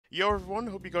Yo everyone,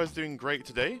 hope you guys are doing great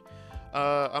today.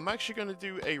 I'm actually going to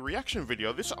do a reaction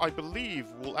video. This, I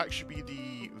believe, will actually be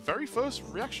the very first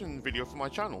reaction video for my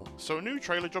channel. So a new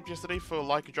trailer dropped yesterday for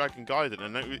Like a Dragon Gaiden,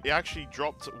 and it actually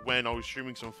dropped when I was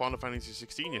streaming some Final Fantasy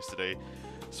 16 yesterday.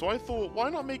 So I thought, why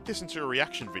not make this into a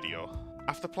reaction video?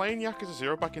 After playing Yakuza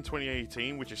 0 back in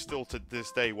 2018, which is still to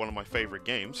this day one of my favourite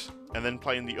games, and then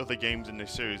playing the other games in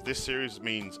this series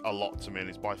means a lot to me and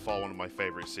it's by far one of my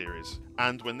favourite series.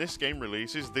 And when this game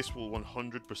releases, this will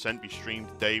 100% be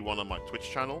streamed day one on my Twitch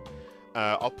channel.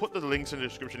 I'll put the links in the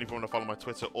description if you want to follow my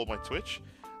Twitter or my Twitch.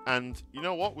 And you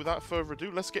know what, without further ado,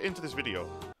 let's get into this video.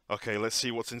 Okay, let's see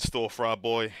what's in store for our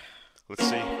boy. Let's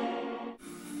see.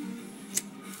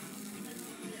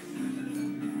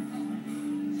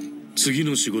 次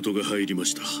の仕事が入りま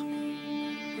した。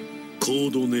コ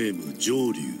ードネーム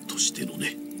上流としての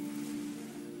ね。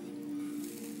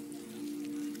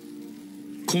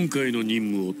今回の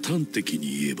任務を端的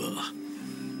に言えば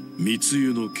密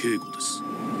輸の警護です。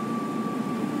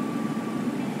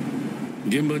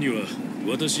現場には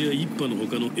私や一派の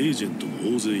他のエージェント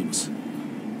も大勢います。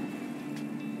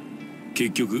結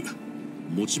局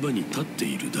持ち場に立って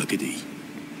いるだけでいい。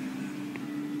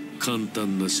簡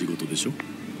単な仕事でしょ。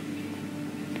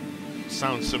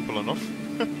 Sounds simple enough.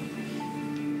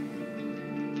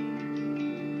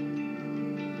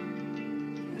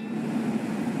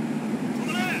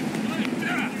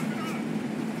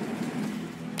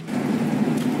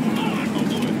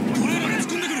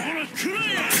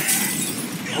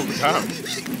 Holy cow.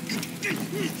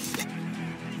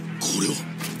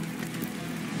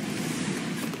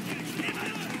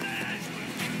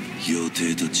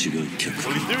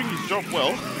 Well, he's doing his job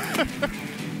well.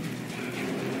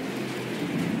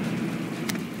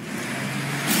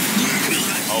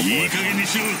 Oh, いい加減に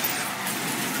しろ。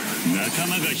仲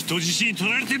間が人質に取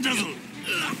られてんだぞ。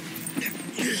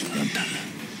あんた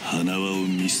花輪を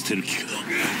見捨てる気か。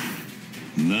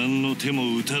何の手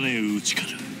も打たねえうちから。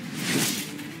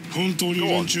本当に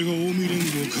連中が近江連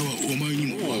合かはお前に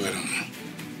もわからん。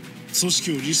組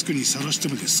織をリスクにさらして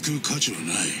まで救う価値は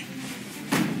ない。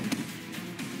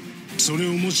それ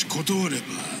をもし断れば、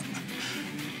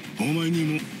お前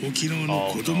にも沖縄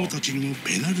の子供たちにも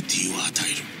ペナルティーを与え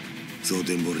る。 蒼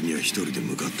天堀には一人で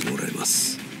向かってもらいま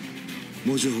す。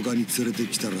もし他に連れて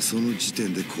きたらその時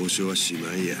点で交渉はし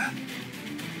まいや。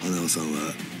花輪さん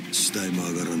は死体も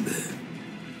上がらんで、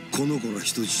この子ら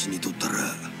人質に取った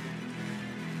ら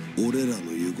俺ら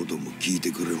の言うことも聞いて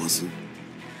くれます？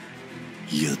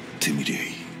やってみりゃい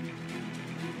い。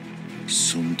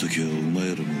その時はお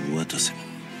前らも渡せ。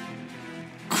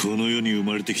この世に生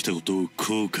まれてきたことを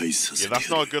後悔させてやる。 Yeah,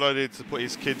 that's not a good idea to put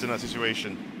his kids in that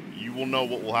situation. You will know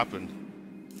what will happen.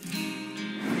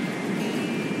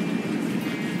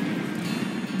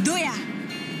 どや、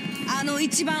あの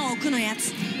一番奥のや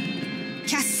つ、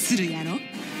キャッスルやろ。お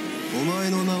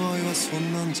前の名前はそ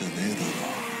んなんじゃねえだ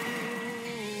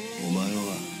ろ。お前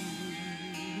は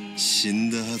死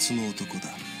んだはずの男だ。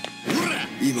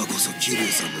今こそ桐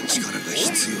生さんの力が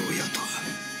必要やと。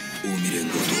近江連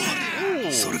合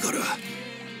と、それから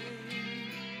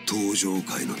登場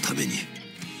会のために。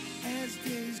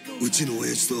 うちの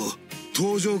親父と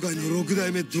登場界の六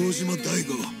代目堂島大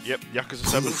吾、こ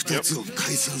の二つを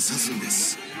解散さすんで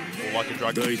す。大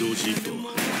同寺一党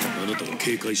はあなたを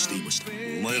警戒していました。お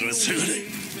前ら下がれ。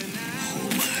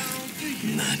お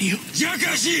前何をジャ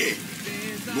カシ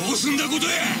もう済んだこと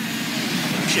や。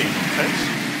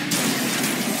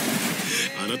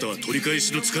あなたは取り返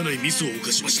しのつかないミスを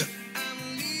犯しました。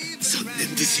残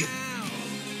念ですよ、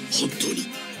本当に。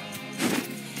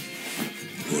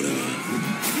俺は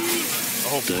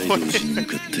大同寺に向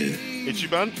かって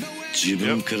自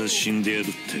分から死んでやるっ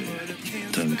て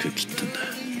啖呵切ったんだ。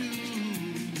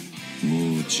も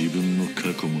う自分の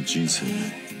過去も人生も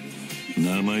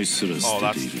名前すら捨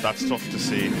てている。だが俺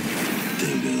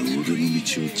の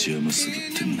道を邪魔するっ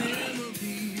てんなら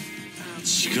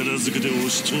力ずくで押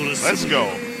し通らせる。 Let's go.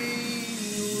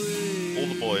 All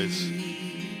the boys.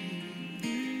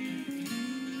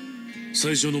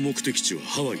 最初の目的地は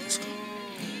ハワイですか？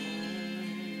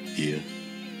いや、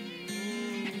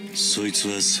そいつ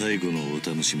は最後のお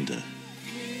楽しみだ。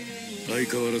相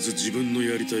変わらず自分の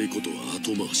やりたいことは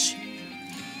後回し。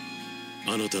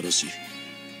あなたらしい。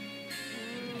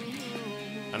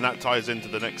And that ties into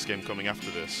the next game coming after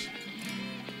this.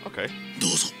 Okay. どう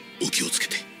ぞお気をつけ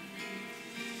て。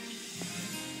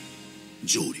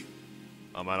上流。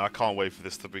 Oh man, I can't wait for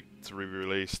this to be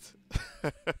released.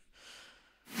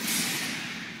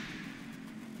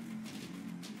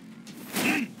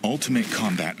 Ultimate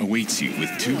combat awaits you with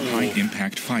two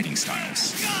high-impact fighting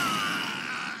styles.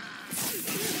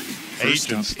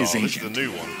 First up is This is the Agent.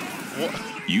 new one.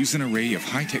 Use an array of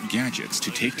high-tech gadgets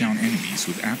to take down enemies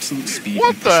with absolute speed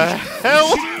What and the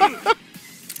precision.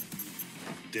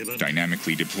 hell?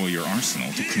 Dynamically deploy your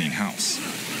arsenal to clean house.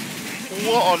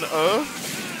 What on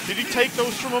earth? Did he take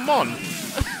those from a mon?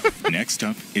 Next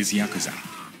up is Yakuza.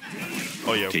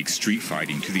 Oh yeah. Take street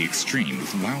fighting to the extreme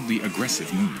with wildly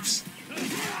aggressive moves.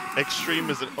 Extreme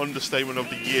is an understatement of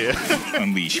the year.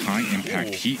 Unleash high-impact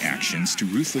Ooh. heat actions to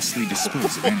ruthlessly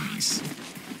dispose of enemies.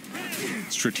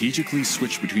 Strategically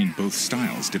switch between both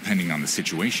styles depending on the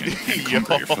situation and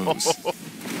conquer your foes.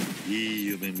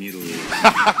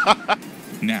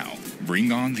 Now,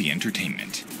 bring on the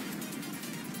entertainment.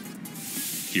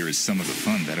 Here is some of the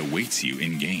fun that awaits you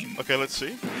in-game. Okay, let's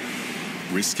see.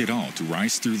 Risk it all to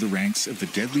rise through the ranks of the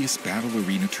deadliest battle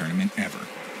arena tournament ever.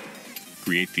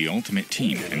 Create the ultimate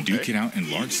team and duke it out in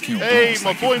large-scale Hey, battles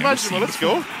my like boy you've never Majima, seen let's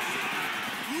before. go.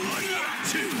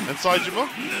 And Saijima?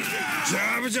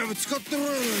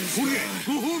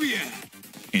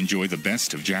 Enjoy the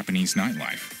best of Japanese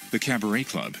nightlife, the Cabaret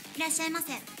Club.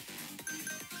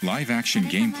 Live-action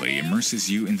gameplay immerses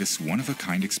you in this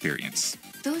one-of-a-kind experience.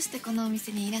 どうしてこのお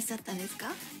店にいらっしゃったんです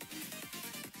か?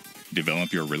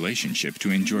 Develop your relationship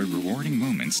to enjoy rewarding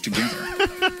moments together.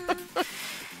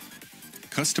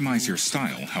 Customize your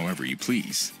style however you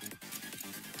please.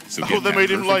 So get they that made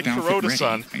him perfect like outfit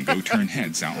Kuroda-san. ready and go turn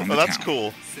heads out on Oh, the that's town.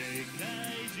 cool.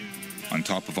 On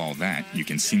top of all that, you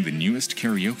can sing the newest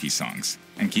karaoke songs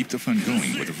and keep the fun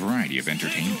going with a variety of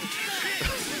entertainment.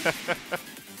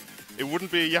 It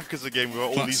wouldn't be a Yakuza game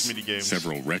without all these Plus, mini games.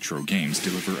 several retro games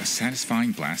deliver a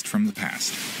satisfying blast from the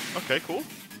past. Okay, cool.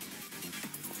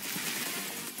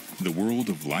 The world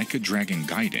of Like a Dragon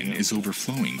Gaiden is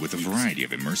overflowing with a variety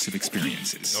of immersive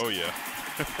experiences. Oh yeah.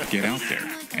 Get out there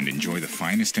and enjoy the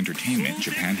finest entertainment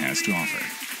Japan has to offer.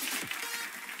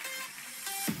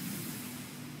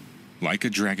 Like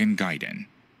a Dragon Gaiden,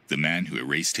 the man who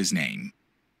erased his name.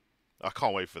 I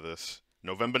can't wait for this.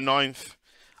 November 9th.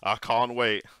 I can't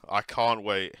wait. I can't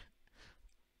wait.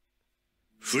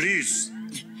 Freeze!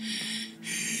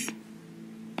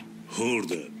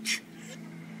 Hold up.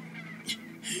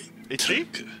 Itchy?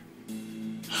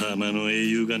 浜の英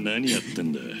雄が何やって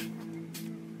んだ。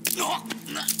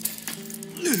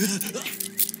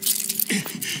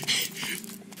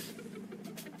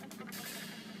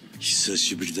久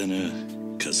しぶりだな、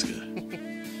春日。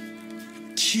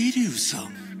桐生さ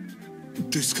ん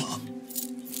ですか？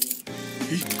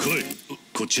来い、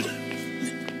こっちだ。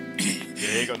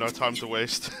Yeah, you got no time to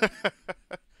waste.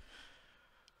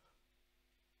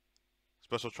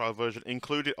 Special trial version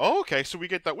included. Oh, okay, so we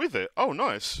get that with it. Oh,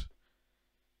 nice.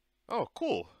 Oh,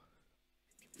 cool.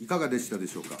 いかがでしたで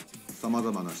しょうか。さま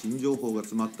ざまな新情報が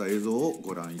詰まった映像を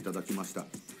ご覧いただきました。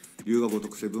龍が如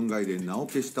くセブンガイデン名を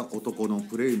消した男の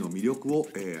プレイの魅力を、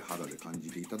肌で感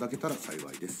じていただけたら幸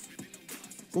いです。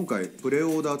今回プレイ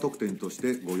オーダー特典とし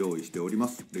てご用意しておりま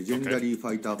すレジェンダリーフ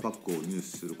ァイターパックを入手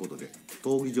することで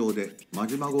闘技場で真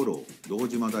島五郎、堂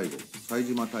島大吾、冴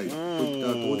島大吾といった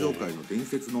登場界の伝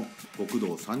説の極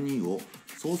道3人を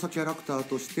操作キャラクター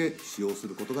として使用す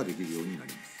ることができるようにな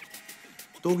ります。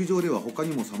闘技場では他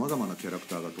にもさまざまなキャラク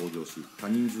ターが登場し多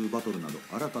人数バトルなど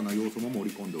新たな要素も盛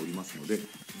り込んでおりますので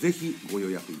ぜひご予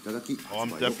約いただき発売をい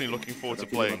ただければ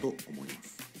と思いま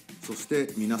す。そし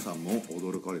て皆さんも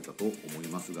驚かれたと思い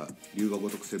ますが龍が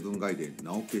如くセブンガイデン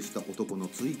名を消した男の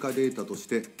追加データとし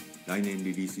て来年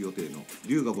リリース予定の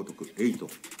龍が如く8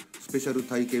スペシャル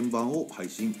体験版を配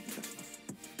信いたします。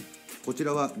こち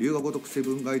らは龍が如くセ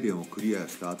ブンガイデンをクリア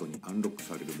した後にアンロック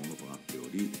されるものとなってお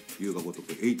り龍が如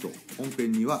く8本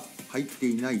編には入って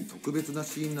いない特別な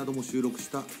シーンなども収録し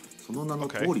たその名の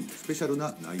通りスペシャル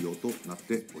な内容となっ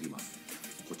ております。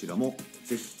こちらも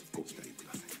ぜひご期待く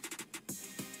ださい。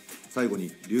最後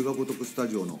に龍が如くスタ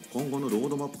ジオの今後のロー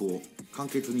ドマップを簡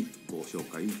潔にご紹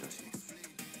介いたします。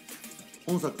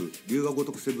本作龍が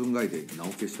如くセブンガイデン名を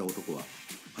消した男は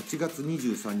8月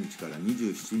23日から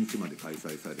27日まで開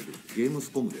催されるゲーム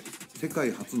スコムで世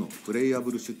界初のプレイヤブ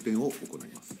ル出展を行い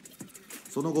ます。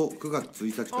その後9月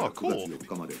1日から9月4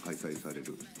日まで開催され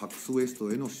るパックスウエス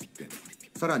トへの出展、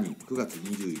さらに9月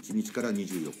21日から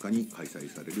24日に開催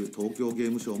される東京ゲ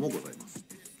ームショウもございます。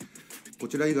こ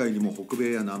ちら以外にも北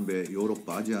米や南米、ヨーロッ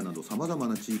パ、アジアなどさまざま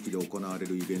な地域で行われ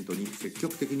るイベントに積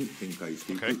極的に展開し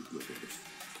ていく予定で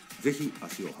す。ぜひ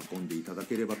足を運んでいただ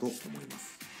ければと思いま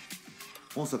す。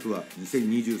本作は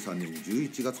2023年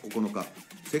11月9日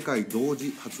世界同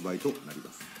時発売となり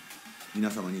ます。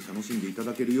皆様に楽しんでいた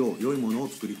だけるよう良いものを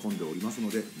作り込んでおりますの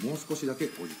でもう少しだけ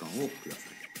お時間をください。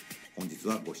本日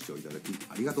はご視聴いただき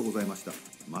ありがとうございました。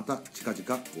また近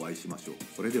々お会いしましょう。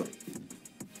それでは。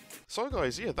So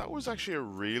guys, yeah, that was actually a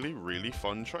really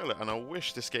fun trailer, and I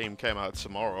wish this game came out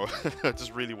tomorrow. I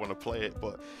just really want to play it,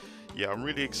 but yeah, I'm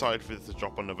really excited for this to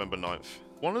drop on November 9th.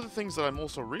 One of the things that I'm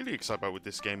also really excited about with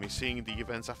this game is seeing the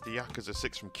events after Yakuza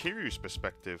 6 from Kiryu's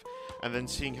perspective, and then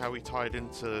seeing how he tied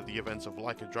into the events of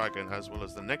Like a Dragon, as well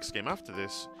as the next game after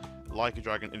this, Like a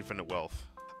Dragon Infinite Wealth.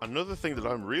 Another thing that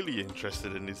I'm really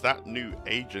interested in is that new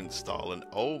agent style, and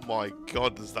oh my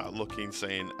god, does that look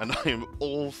insane, and I am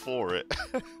all for it.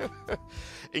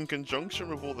 In conjunction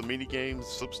with all the mini-games,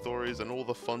 sub-stories, and all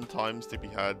the fun times to be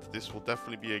had, this will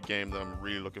definitely be a game that I'm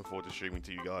really looking forward to streaming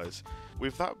to you guys.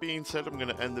 With that being said, I'm going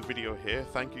to end the video here.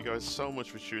 Thank you guys so much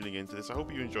for tuning into this. I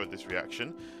hope you enjoyed this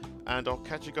reaction, and I'll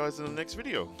catch you guys in the next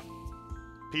video.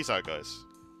 Peace out, guys.